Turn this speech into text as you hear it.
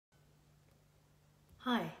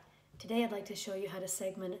Hi, today I'd like to show you how to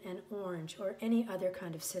segment an orange or any other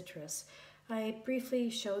kind of citrus. I briefly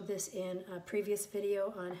showed this in a previous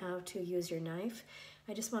video on how to use your knife.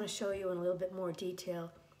 I just want to show you in a little bit more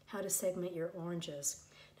detail how to segment your oranges.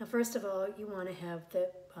 Now first of all, you want to have the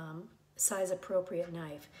size appropriate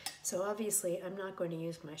knife. So obviously I'm not going to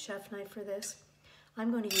use my chef knife for this. I'm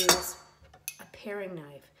going to use a paring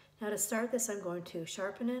knife. Now to start this, I'm going to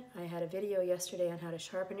sharpen it. I had a video yesterday on how to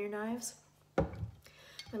sharpen your knives.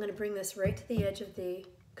 I'm going to bring this right to the edge of the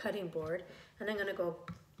cutting board, and I'm going to go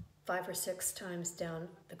 5 or 6 times down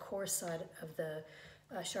the coarse side of the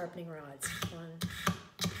sharpening rods.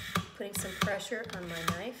 Putting some pressure on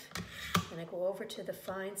my knife, and I go over to the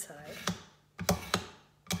fine side.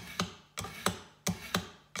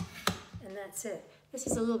 And that's it. This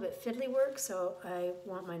is a little bit fiddly work, so I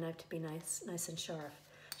want my knife to be nice and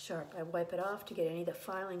sharp. I wipe it off to get any of the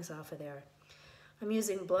filings off of there. I'm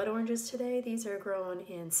using blood oranges today. These are grown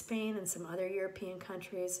in Spain and some other European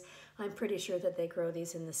countries. I'm pretty sure that they grow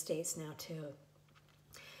these in the States now too.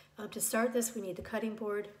 To start this, we need the cutting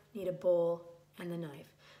board, need a bowl, and the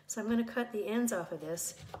knife. So I'm going to cut the ends off of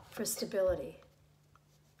this for stability.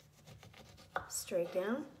 Straight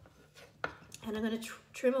down. And I'm going to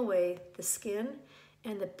trim away the skin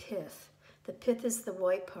and the pith. The pith is the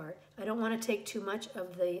white part. I don't want to take too much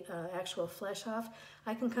of the actual flesh off.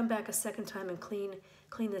 I can come back a second time and clean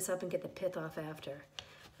this up and get the pith off after.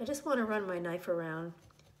 I just want to run my knife around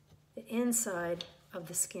the inside of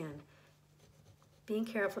the skin, being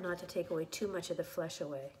careful not to take away too much of the flesh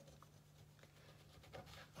away.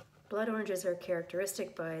 Blood oranges are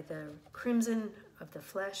characteristic by the crimson of the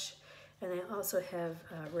flesh, and they also have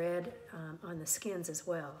red on the skins as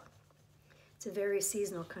well. It's a very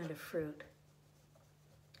seasonal kind of fruit.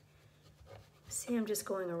 See, I'm just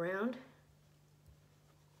going around,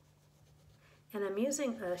 and I'm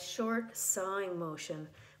using a short sawing motion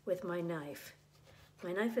with my knife.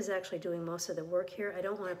 My knife is actually doing most of the work here. I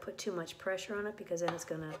don't want to put too much pressure on it because then it's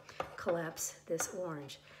going to collapse this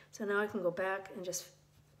orange. So now I can go back and just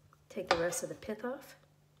take the rest of the pith off.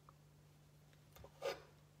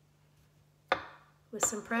 With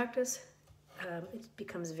some practice, it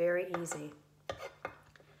becomes very easy.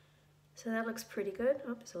 So that looks pretty good.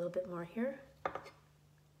 Oh, there's a little bit more here.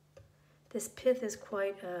 This pith is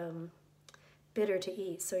quite bitter to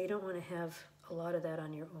eat, so you don't want to have a lot of that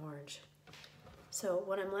on your orange. So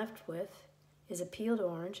what I'm left with is a peeled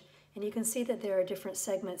orange, and you can see that there are different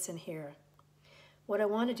segments in here. What I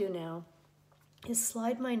want to do now is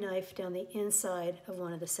slide my knife down the inside of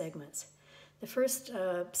one of the segments. The first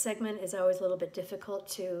segment is always a little bit difficult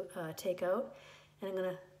to take out, and I'm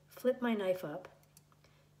going to flip my knife up,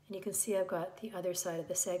 and you can see I've got the other side of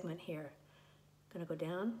the segment here. I'm going to go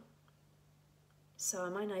down, saw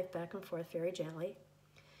my knife back and forth very gently.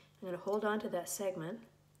 I'm going to hold on to that segment,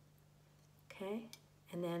 okay,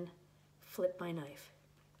 and then flip my knife.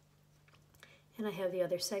 And I have the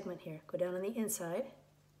other segment here. Go down on the inside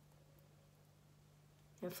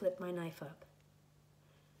and flip my knife up.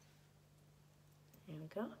 There we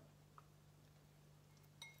go.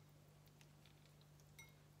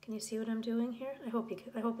 Can you see what I'm doing here? I hope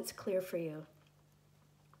it's clear for you.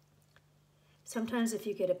 Sometimes if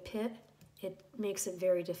you get a pit, it makes it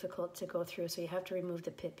very difficult to go through, so you have to remove the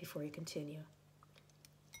pit before you continue.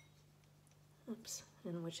 Oops,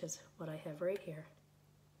 and which is what I have right here.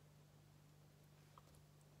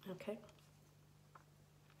 Okay,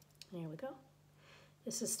 there we go.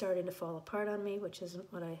 This is starting to fall apart on me, which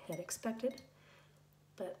isn't what I had expected,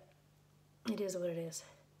 but it is what it is.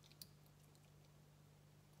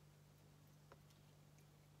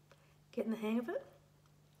 Getting the hang of it?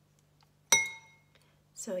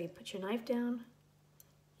 So you put your knife down,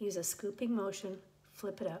 use a scooping motion,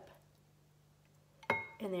 flip it up,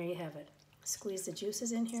 and there you have it. Squeeze the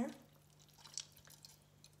juices in here,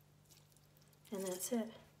 and that's it.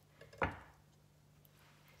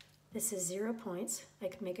 This is 0 points. I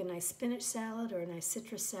could make a nice spinach salad or a nice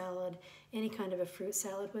citrus salad, any kind of a fruit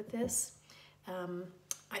salad with this.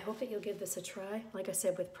 I hope that you'll give this a try. Like I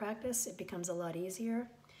said, with practice, it becomes a lot easier.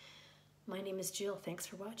 My name is Jill. Thanks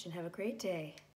for watching. Have a great day.